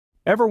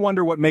Ever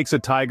wonder what makes a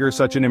tiger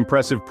such an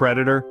impressive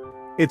predator?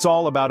 It's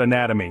all about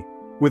anatomy.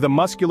 With a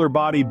muscular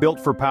body built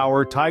for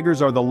power,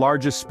 tigers are the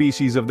largest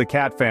species of the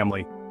cat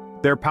family.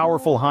 Their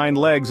powerful hind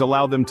legs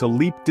allow them to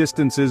leap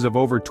distances of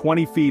over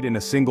 20 feet in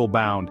a single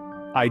bound,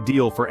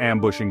 ideal for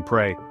ambushing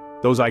prey.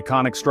 Those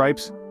iconic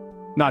stripes?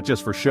 Not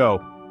just for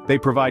show, they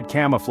provide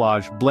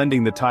camouflage,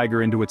 blending the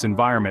tiger into its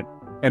environment,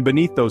 and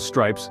beneath those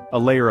stripes, a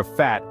layer of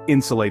fat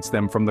insulates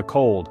them from the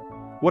cold.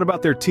 What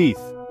about their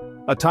teeth?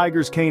 A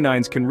tiger's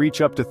canines can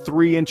reach up to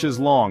 3 inches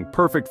long,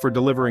 perfect for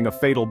delivering a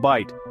fatal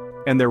bite.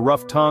 And their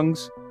rough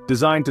tongues?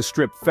 Designed to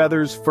strip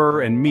feathers,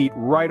 fur, and meat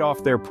right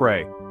off their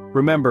prey.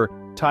 Remember,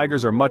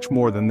 tigers are much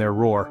more than their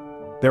roar.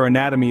 Their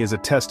anatomy is a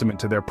testament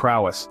to their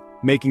prowess,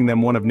 making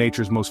them one of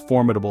nature's most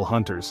formidable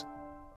hunters.